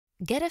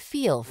Get a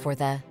feel for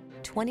the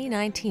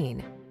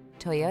 2019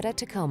 Toyota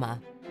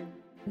Tacoma.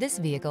 This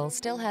vehicle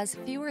still has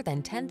fewer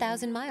than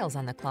 10,000 miles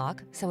on the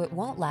clock, so it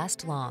won't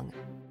last long.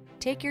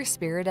 Take your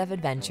spirit of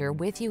adventure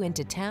with you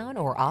into town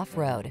or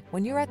off-road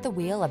when you're at the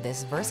wheel of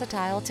this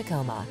versatile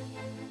Tacoma.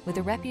 With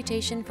a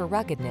reputation for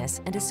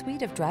ruggedness and a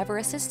suite of driver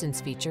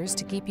assistance features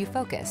to keep you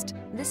focused,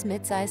 this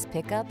midsize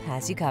pickup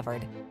has you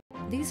covered.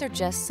 These are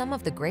just some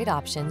of the great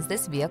options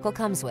this vehicle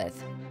comes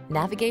with: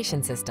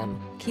 navigation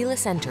system,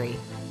 keyless entry,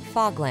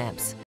 fog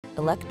lamps,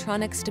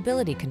 electronic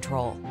stability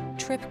control,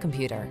 trip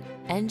computer,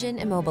 engine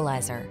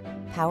immobilizer,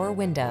 power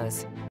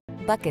windows,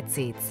 bucket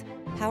seats,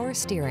 power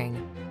steering.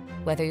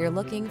 Whether you're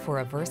looking for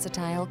a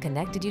versatile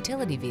connected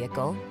utility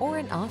vehicle or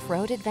an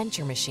off-road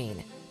adventure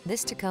machine,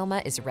 this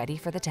Tacoma is ready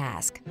for the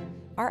task.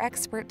 Our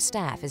expert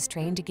staff is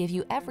trained to give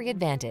you every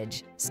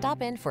advantage.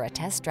 Stop in for a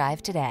test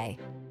drive today.